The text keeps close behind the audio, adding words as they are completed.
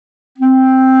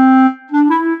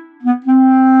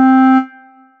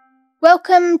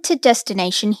Welcome to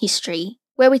Destination History,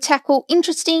 where we tackle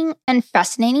interesting and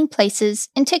fascinating places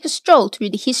and take a stroll through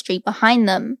the history behind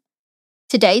them.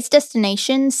 Today's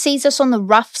destination sees us on the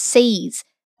rough seas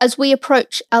as we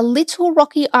approach a little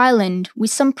rocky island with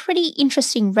some pretty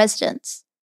interesting residents.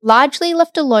 Largely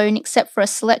left alone except for a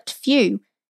select few,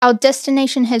 our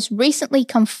destination has recently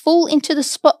come full into the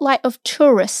spotlight of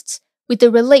tourists with the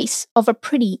release of a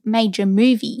pretty major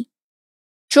movie.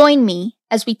 Join me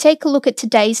as we take a look at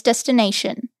today's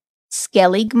destination,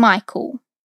 Skellig Michael.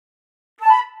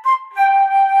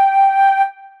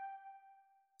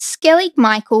 Skellig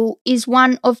Michael is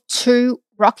one of two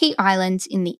rocky islands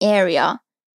in the area.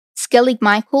 Skellig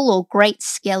Michael, or Great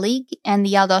Skellig, and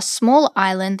the other small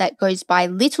island that goes by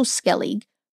Little Skellig,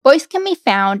 both can be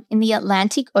found in the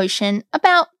Atlantic Ocean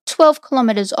about 12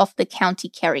 kilometres off the County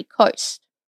Kerry coast.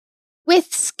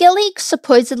 With Skellig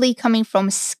supposedly coming from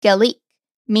Skellig,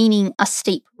 meaning a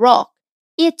steep rock,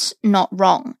 it's not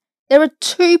wrong. There are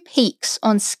two peaks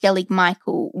on Skellig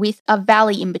Michael with a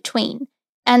valley in between,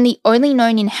 and the only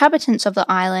known inhabitants of the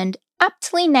island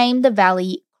aptly named the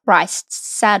valley Christ's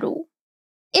Saddle.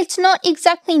 It's not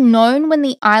exactly known when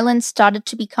the island started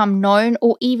to become known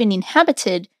or even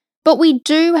inhabited, but we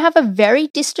do have a very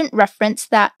distant reference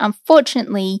that,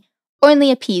 unfortunately,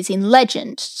 only appears in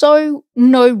legend, so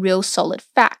no real solid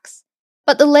facts.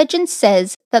 But the legend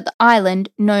says that the island,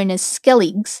 known as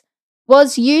Skelligs,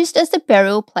 was used as the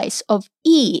burial place of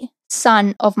Ea,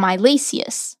 son of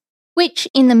Milesius, which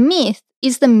in the myth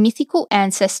is the mythical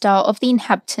ancestor of the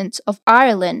inhabitants of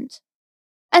Ireland.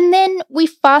 And then we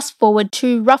fast forward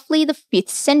to roughly the 5th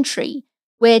century,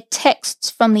 where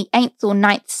texts from the 8th or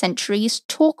 9th centuries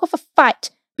talk of a fight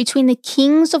between the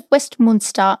kings of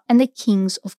Westmunster and the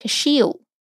kings of Cashel.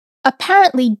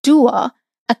 Apparently Dua,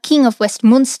 a king of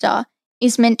Westmunster,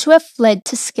 is meant to have fled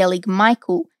to Skellig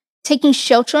Michael, taking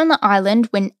shelter on the island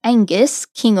when Angus,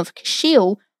 king of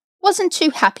Cashel, wasn't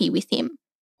too happy with him.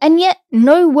 And yet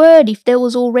no word if there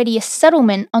was already a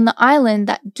settlement on the island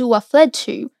that Dua fled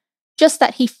to, just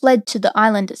that he fled to the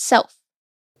island itself.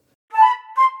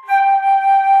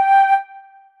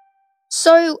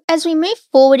 So, as we move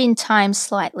forward in time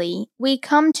slightly, we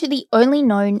come to the only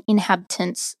known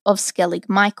inhabitants of Skellig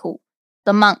Michael,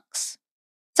 the monks.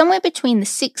 Somewhere between the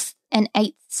 6th and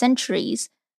 8th centuries,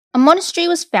 a monastery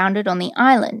was founded on the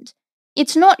island.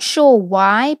 It's not sure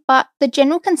why, but the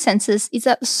general consensus is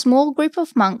that the small group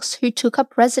of monks who took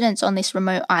up residence on this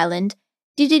remote island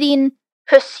did it in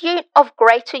pursuit of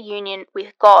greater union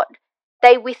with God.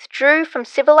 They withdrew from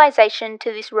civilization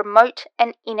to this remote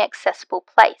and inaccessible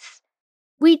place.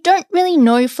 We don't really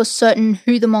know for certain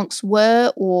who the monks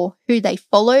were or who they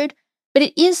followed, but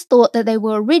it is thought that they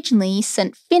were originally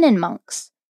St. Finan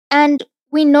monks. And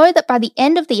we know that by the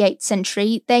end of the 8th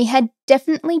century, they had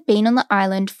definitely been on the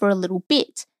island for a little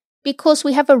bit, because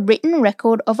we have a written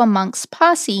record of a monk's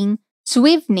passing,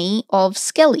 Suivni of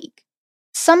Skellig.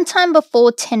 Sometime before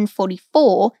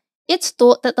 1044, it's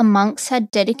thought that the monks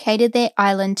had dedicated their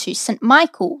island to St.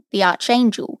 Michael, the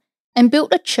archangel, and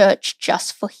built a church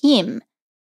just for him.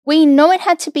 We know it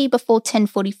had to be before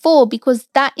 1044 because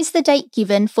that is the date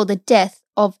given for the death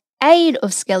of Aed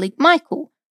of Skellig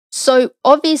Michael. So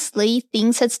obviously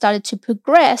things had started to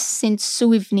progress since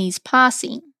Suivni's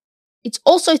passing. It's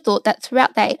also thought that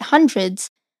throughout the 800s,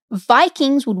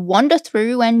 Vikings would wander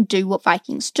through and do what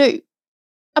Vikings do.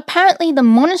 Apparently the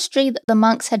monastery that the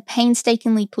monks had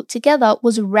painstakingly put together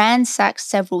was ransacked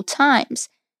several times,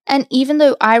 and even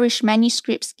though Irish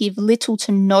manuscripts give little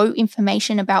to no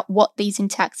information about what these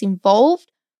attacks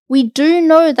involved, we do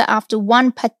know that after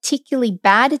one particularly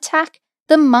bad attack,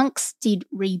 the monks did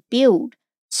rebuild.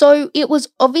 So it was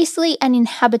obviously an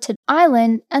inhabited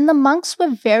island, and the monks were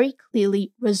very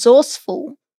clearly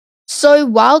resourceful. So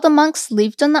while the monks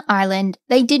lived on the island,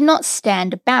 they did not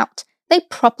stand about. They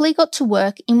properly got to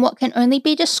work in what can only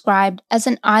be described as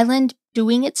an island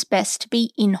doing its best to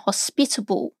be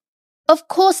inhospitable. Of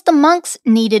course, the monks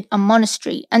needed a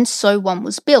monastery, and so one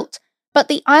was built, but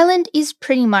the island is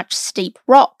pretty much steep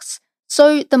rocks.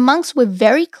 So the monks were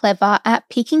very clever at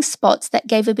picking spots that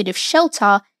gave a bit of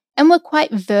shelter and were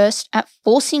quite versed at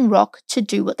forcing rock to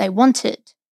do what they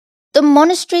wanted. The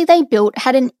monastery they built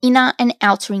had an inner and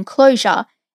outer enclosure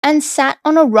and sat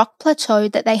on a rock plateau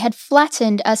that they had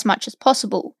flattened as much as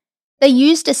possible. They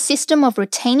used a system of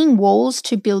retaining walls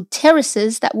to build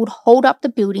terraces that would hold up the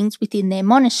buildings within their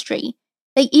monastery.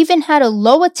 They even had a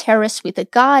lower terrace with a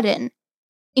garden.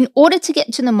 In order to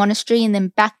get to the monastery and then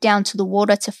back down to the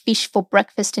water to fish for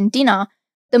breakfast and dinner,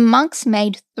 the monks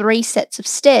made 3 sets of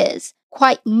stairs,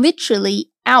 quite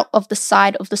literally out of the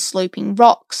side of the sloping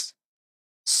rocks.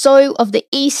 So of the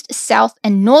east, south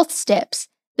and north steps,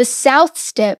 The south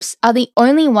steps are the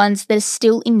only ones that are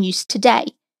still in use today.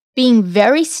 Being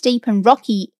very steep and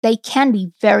rocky, they can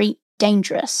be very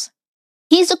dangerous.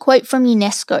 Here's a quote from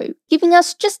UNESCO, giving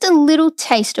us just a little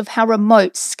taste of how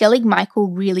remote Skellig Michael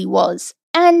really was,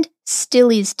 and still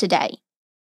is today.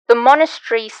 The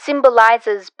monastery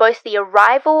symbolises both the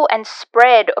arrival and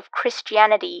spread of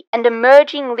Christianity and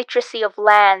emerging literacy of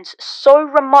lands so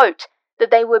remote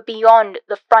that they were beyond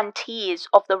the frontiers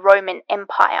of the Roman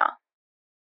Empire.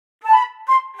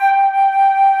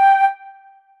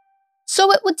 So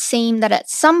it would seem that at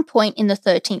some point in the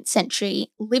 13th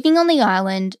century, living on the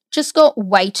island just got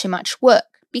way too much work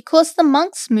because the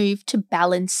monks moved to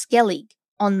Ballinskellig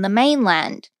on the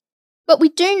mainland. But we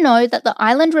do know that the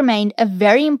island remained a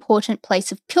very important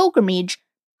place of pilgrimage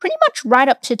pretty much right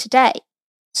up to today.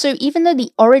 So even though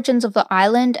the origins of the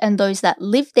island and those that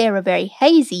lived there are very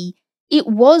hazy, it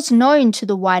was known to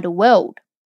the wider world.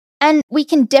 And we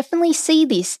can definitely see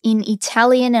this in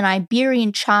Italian and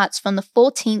Iberian charts from the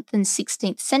 14th and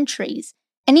 16th centuries.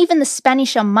 And even the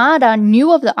Spanish Armada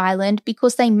knew of the island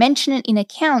because they mention it in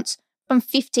accounts from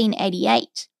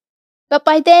 1588. But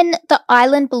by then, the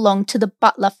island belonged to the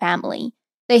Butler family.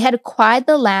 They had acquired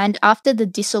the land after the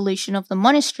dissolution of the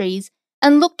monasteries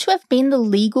and looked to have been the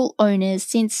legal owners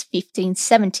since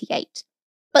 1578.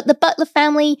 But the Butler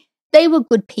family, they were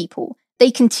good people. They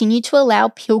continued to allow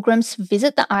pilgrims to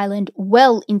visit the island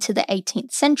well into the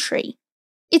 18th century.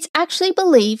 It's actually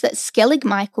believed that Skellig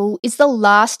Michael is the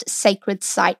last sacred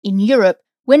site in Europe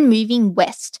when moving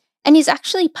west, and is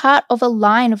actually part of a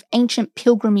line of ancient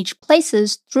pilgrimage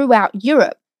places throughout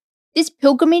Europe. This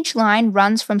pilgrimage line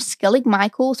runs from Skellig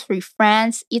Michael through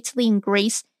France, Italy and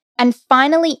Greece, and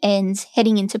finally ends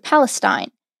heading into Palestine.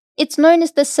 It's known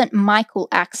as the St. Michael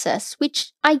Axis,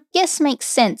 which I guess makes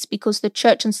sense because the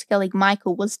church in Skellig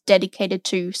Michael was dedicated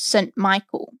to St.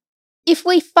 Michael. If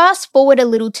we fast forward a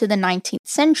little to the 19th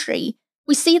century,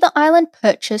 we see the island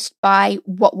purchased by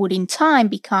what would in time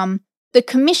become the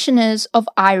Commissioners of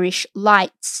Irish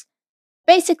Lights,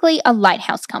 basically a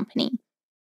lighthouse company.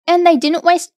 And they didn't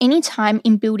waste any time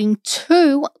in building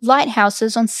 2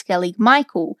 lighthouses on Skellig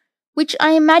Michael, which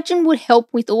I imagine would help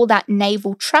with all that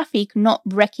naval traffic not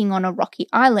wrecking on a rocky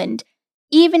island,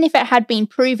 even if it had been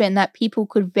proven that people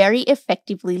could very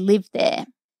effectively live there.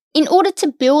 In order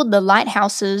to build the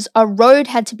lighthouses, a road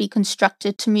had to be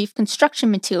constructed to move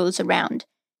construction materials around,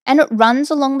 and it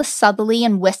runs along the southerly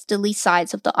and westerly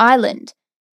sides of the island.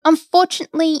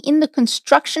 Unfortunately, in the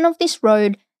construction of this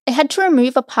road, they had to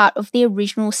remove a part of the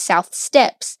original south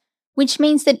steps, which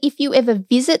means that if you ever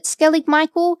visit Skellig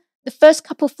Michael, the first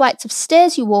couple flights of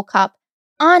stairs you walk up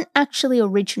aren't actually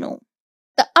original.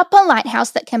 The upper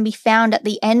lighthouse that can be found at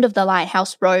the end of the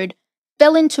lighthouse road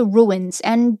fell into ruins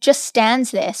and just stands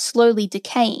there slowly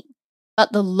decaying,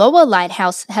 but the lower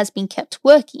lighthouse has been kept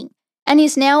working and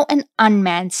is now an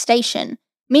unmanned station,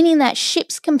 meaning that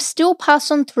ships can still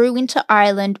pass on through into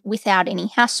Ireland without any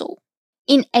hassle.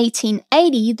 In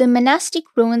 1880, the monastic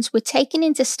ruins were taken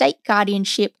into state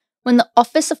guardianship when the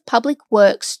Office of Public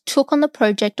Works took on the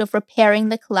project of repairing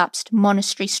the collapsed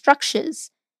monastery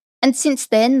structures. And since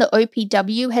then, the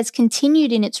OPW has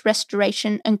continued in its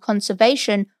restoration and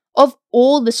conservation of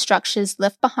all the structures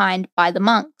left behind by the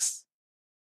monks.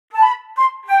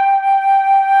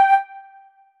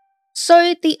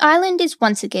 So the island is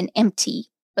once again empty,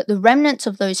 but the remnants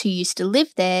of those who used to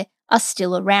live there are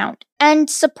still around, and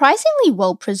surprisingly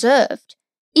well preserved.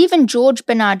 Even George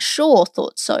Bernard Shaw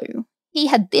thought so. He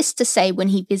had this to say when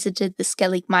he visited the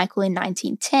Skellig Michael in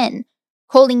 1910,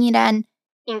 calling it an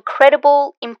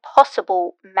incredible,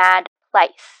 impossible, mad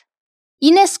place.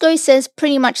 UNESCO says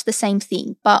pretty much the same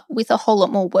thing, but with a whole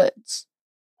lot more words.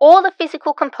 All the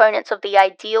physical components of the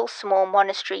ideal small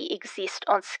monastery exist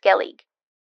on Skellig.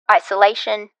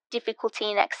 Isolation,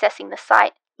 difficulty in accessing the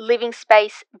site, living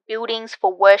space, buildings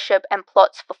for worship and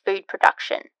plots for food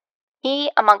production.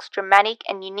 Here, amongst dramatic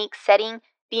and unique setting,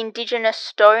 the indigenous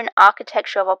stone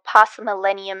architecture of a past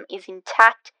millennium is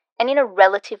intact and in a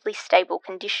relatively stable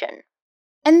condition.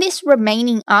 And this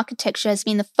remaining architecture has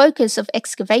been the focus of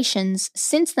excavations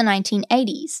since the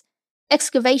 1980s.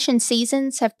 Excavation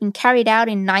seasons have been carried out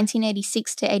in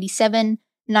 1986 to 87,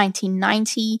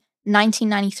 1990,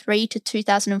 1993 to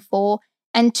 2004,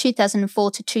 and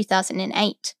 2004 to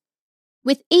 2008.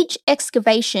 With each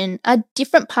excavation, a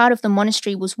different part of the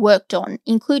monastery was worked on,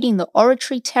 including the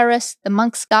oratory terrace, the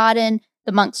monk's garden,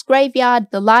 the monk's graveyard,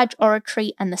 the large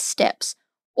oratory, and the steps,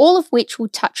 all of which we'll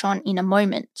touch on in a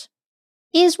moment.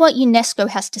 Here's what UNESCO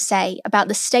has to say about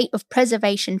the state of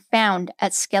preservation found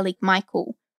at Skellig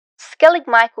Michael. Skellig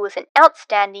Michael is an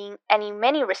outstanding and in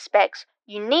many respects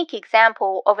unique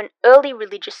example of an early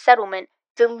religious settlement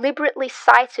deliberately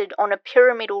sited on a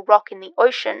pyramidal rock in the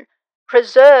ocean,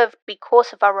 preserved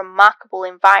because of our remarkable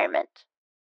environment.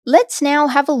 Let's now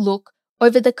have a look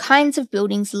over the kinds of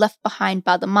buildings left behind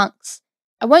by the monks.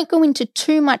 I won't go into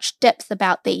too much depth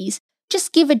about these,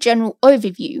 just give a general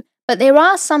overview, but there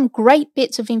are some great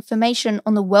bits of information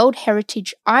on the World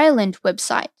Heritage Ireland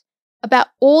website about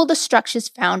all the structures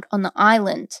found on the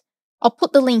island. I'll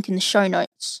put the link in the show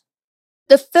notes.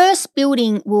 The first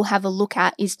building we'll have a look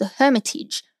at is the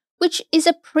Hermitage, which is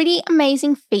a pretty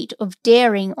amazing feat of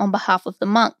daring on behalf of the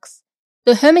monks.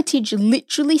 The Hermitage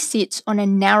literally sits on a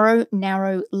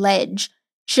narrow ledge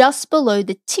just below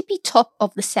the tippy top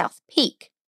of the South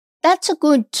Peak. That's a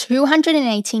good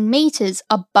 218 metres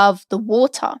above the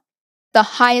water, the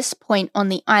highest point on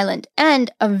the island,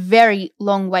 and a very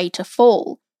long way to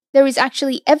fall. There is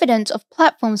actually evidence of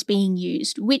platforms being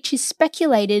used, which is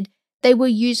speculated they were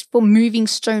used for moving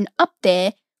stone up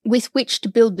there with which to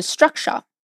build the structure.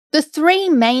 The three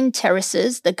main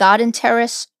terraces, the Garden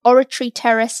Terrace, Oratory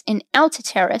Terrace, and Outer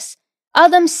Terrace, are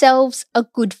themselves a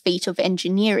good feat of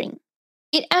engineering.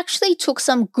 It actually took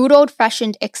some good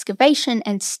old-fashioned excavation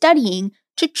and studying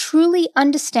to truly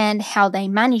understand how they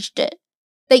managed it.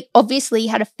 They obviously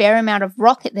had a fair amount of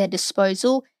rock at their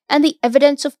disposal, and the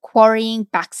evidence of quarrying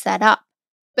backs that up.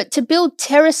 But to build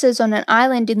terraces on an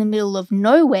island in the middle of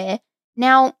nowhere,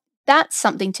 now that's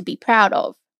something to be proud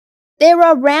of. There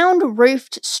are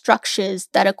round-roofed structures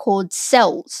that are called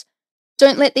cells.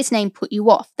 Don't let this name put you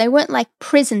off. They weren't like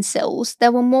prison cells, they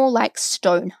were more like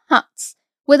stone huts,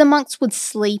 where the monks would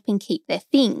sleep and keep their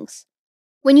things.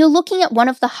 When you're looking at one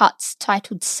of the huts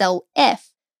titled Cell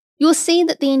F, you'll see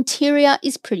that the interior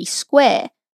is pretty square,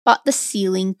 but the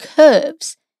ceiling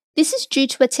curves. This is due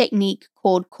to a technique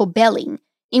called corbelling,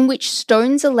 in which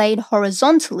stones are laid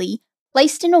horizontally,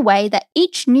 placed in a way that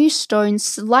each new stone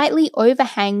slightly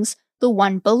overhangs the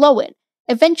one below it,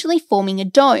 eventually forming a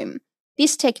dome.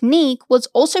 This technique was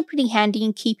also pretty handy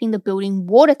in keeping the building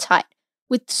watertight,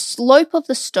 with the slope of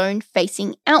the stone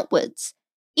facing outwards.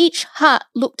 Each hut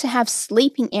looked to have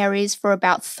sleeping areas for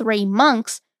about 3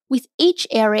 monks, with each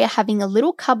area having a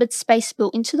little cupboard space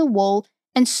built into the wall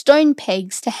and stone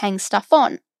pegs to hang stuff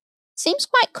on. Seems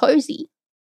quite cozy.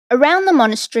 Around the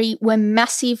monastery were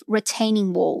massive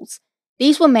retaining walls.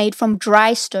 These were made from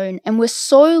dry stone and were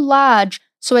so large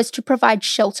so as to provide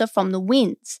shelter from the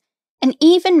winds, and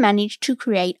even managed to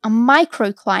create a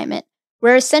microclimate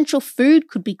where essential food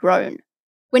could be grown.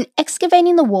 When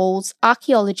excavating the walls,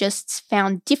 archaeologists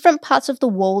found different parts of the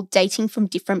wall dating from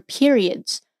different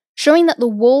periods, showing that the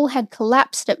wall had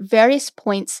collapsed at various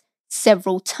points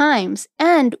several times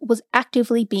and was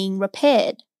actively being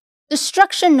repaired. The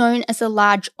structure known as the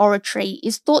large oratory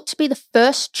is thought to be the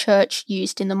first church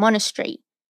used in the monastery.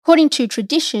 According to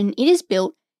tradition, it is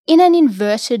built in an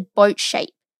inverted boat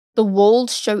shape. The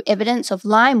walls show evidence of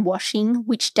lime washing,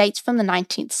 which dates from the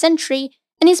 19th century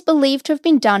and is believed to have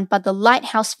been done by the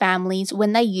Lighthouse families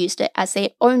when they used it as their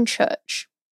own church.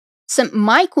 St.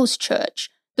 Michael's Church,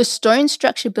 the stone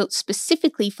structure built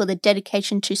specifically for the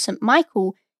dedication to St.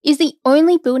 Michael, is the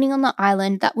only building on the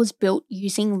island that was built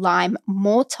using lime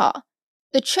mortar.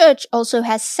 The church also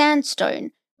has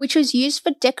sandstone, which was used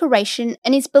for decoration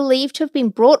and is believed to have been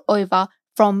brought over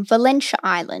from Valentia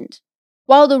Island.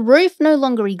 While the roof no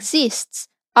longer exists,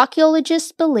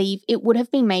 archaeologists believe it would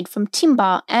have been made from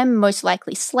timber and most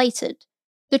likely slated.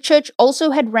 The church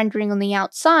also had rendering on the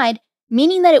outside,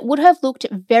 meaning that it would have looked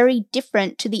very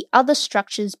different to the other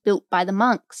structures built by the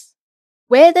monks.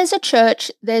 Where there's a church,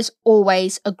 there's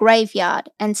always a graveyard,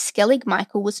 and Skellig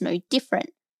Michael was no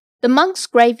different. The monks'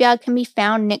 graveyard can be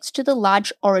found next to the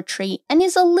large oratory and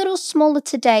is a little smaller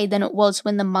today than it was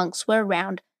when the monks were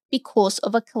around because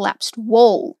of a collapsed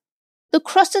wall. The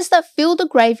crosses that fill the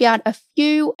graveyard are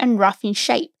few and rough in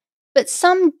shape, but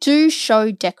some do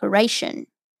show decoration.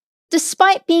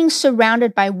 Despite being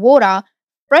surrounded by water,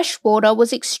 fresh water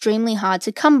was extremely hard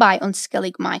to come by on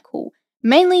Skellig Michael,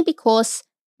 mainly because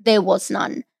there was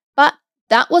none. But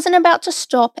that wasn't about to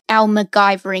stop our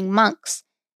MacGyvering monks.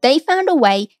 They found a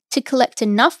way to collect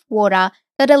enough water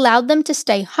that allowed them to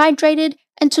stay hydrated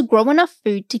and to grow enough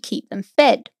food to keep them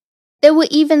fed. There were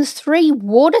even 3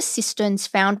 water cisterns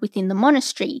found within the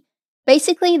monastery.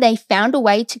 Basically, they found a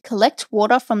way to collect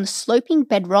water from the sloping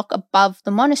bedrock above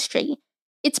the monastery.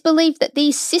 It's believed that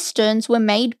these cisterns were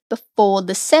made before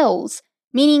the cells,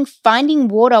 meaning finding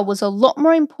water was a lot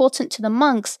more important to the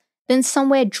monks than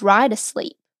somewhere dry to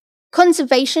sleep.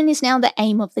 Conservation is now the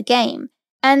aim of the game,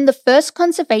 and the first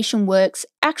conservation works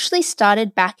actually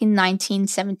started back in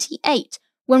 1978,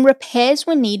 when repairs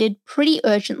were needed pretty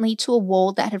urgently to a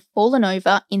wall that had fallen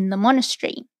over in the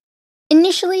monastery.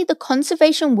 Initially, the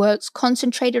conservation works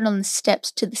concentrated on the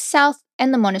steps to the south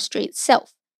and the monastery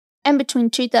itself, and between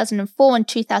 2004 and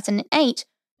 2008,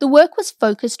 the work was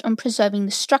focused on preserving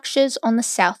the structures on the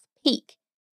south peak.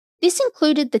 This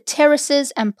included the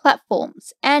terraces and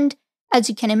platforms, and, as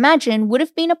you can imagine, would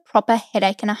have been a proper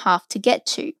headache and a half to get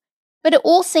to, but it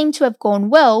all seemed to have gone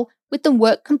well with the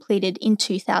work completed in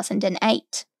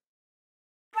 2008.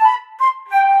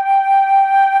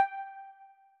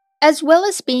 As well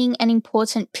as being an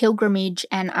important pilgrimage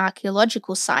and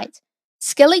archaeological site,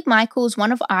 Skellig Michael is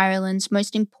one of Ireland's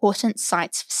most important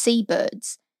sites for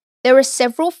seabirds. There are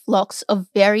several flocks of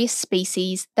various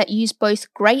species that use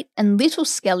both great and little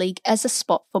skellig as a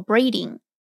spot for breeding.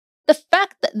 The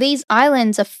fact that these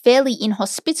islands are fairly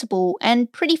inhospitable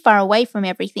and pretty far away from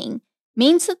everything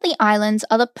means that the islands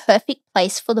are the perfect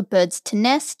place for the birds to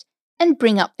nest and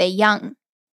bring up their young.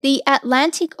 The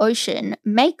Atlantic Ocean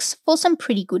makes for some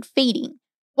pretty good feeding,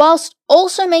 whilst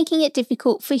also making it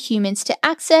difficult for humans to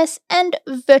access and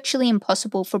virtually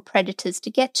impossible for predators to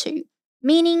get to,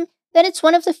 meaning that it's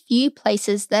one of the few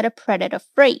places that are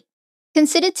predator-free.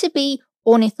 Considered to be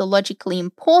ornithologically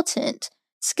important,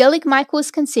 Skellig Michael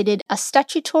is considered a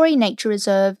statutory nature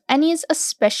reserve and is a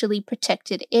specially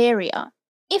protected area.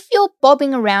 If you're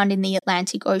bobbing around in the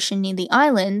Atlantic Ocean near the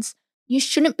islands, you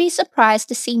shouldn't be surprised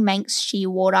to see Manx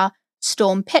shearwater,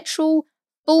 storm petrel,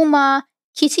 fulmar,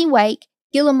 kittiwake,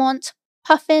 guillemot,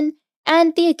 puffin,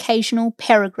 and the occasional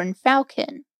peregrine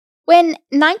falcon. When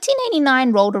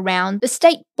 1989 rolled around, the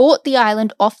state bought the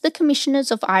island off the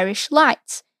Commissioners of Irish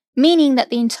Lights, meaning that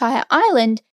the entire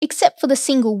island, except for the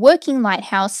single working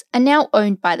lighthouse, are now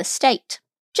owned by the state.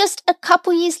 Just a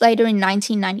couple years later in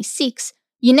 1996,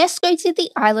 UNESCO did the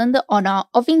island the honour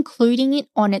of including it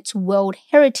on its World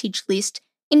Heritage List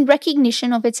in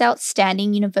recognition of its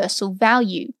outstanding universal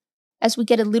value. As we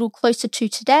get a little closer to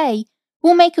today,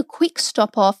 we'll make a quick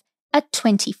stop off at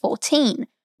 2014,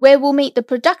 where we'll meet the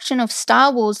production of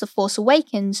Star Wars The Force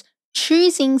Awakens,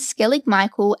 choosing Skellig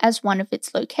Michael as one of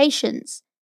its locations.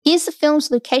 Here's the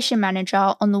film's location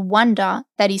manager on the wonder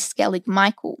that is Skellig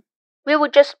Michael. We were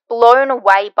just blown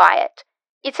away by it.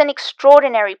 It's an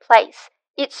extraordinary place.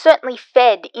 It certainly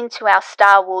fed into our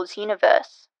Star Wars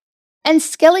universe. And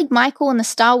Skellig Michael in the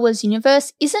Star Wars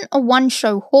universe isn't a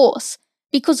one-show horse,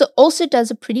 because it also does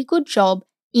a pretty good job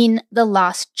in The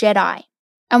Last Jedi.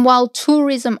 And while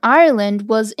Tourism Ireland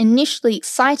was initially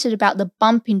excited about the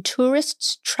bump in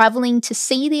tourists travelling to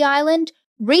see the island,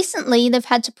 recently they've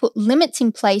had to put limits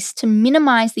in place to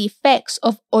minimise the effects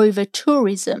of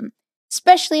over-tourism,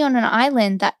 especially on an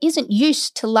island that isn't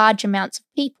used to large amounts of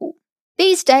people.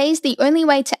 These days, the only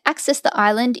way to access the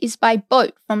island is by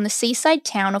boat from the seaside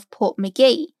town of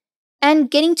Portmagee, and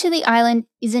getting to the island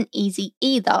isn't easy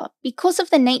either. Because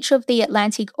of the nature of the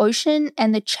Atlantic Ocean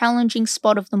and the challenging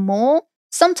spot of the Moor,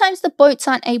 sometimes the boats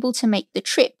aren't able to make the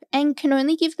trip and can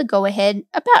only give the go-ahead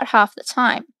about half the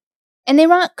time. And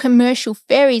there aren't commercial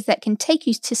ferries that can take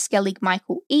you to Skellig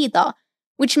Michael either,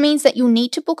 which means that you'll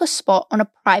need to book a spot on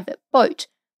a private boat,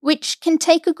 which can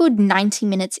take a good 90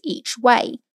 minutes each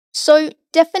way. So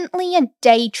definitely a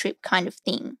day trip kind of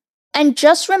thing. And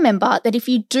just remember that if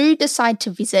you do decide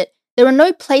to visit, there are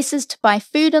no places to buy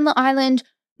food on the island,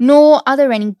 nor are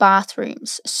there any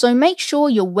bathrooms, so make sure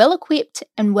you're well equipped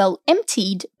and well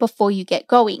emptied before you get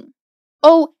going.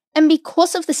 Oh, and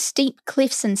because of the steep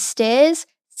cliffs and stairs,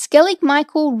 Skellig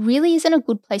Michael really isn't a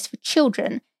good place for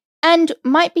children, and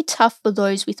might be tough for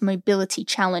those with mobility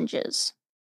challenges.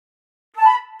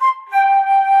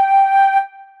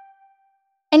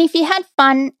 And if you had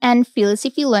fun and feel as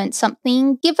if you learned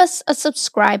something, give us a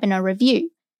subscribe and a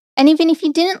review. And even if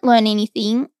you didn't learn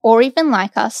anything, or even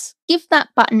like us, give that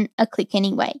button a click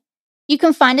anyway. You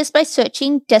can find us by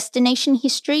searching Destination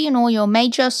History in all your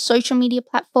major social media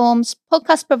platforms,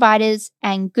 podcast providers,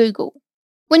 and Google.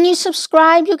 When you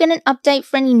subscribe, you'll get an update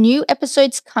for any new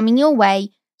episodes coming your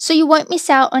way, so you won't miss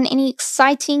out on any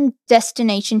exciting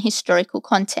destination historical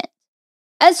content.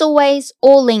 As always,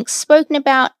 all links spoken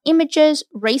about, images,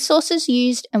 resources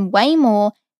used, and way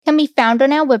more can be found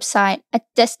on our website at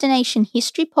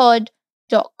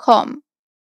destinationhistorypod.com.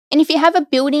 And if you have a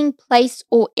building, place,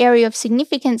 or area of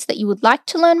significance that you would like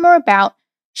to learn more about,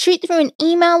 shoot through an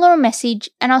email or a message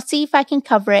and I'll see if I can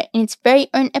cover it in its very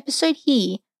own episode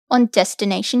here on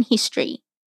Destination History.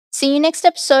 See you next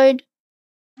episode.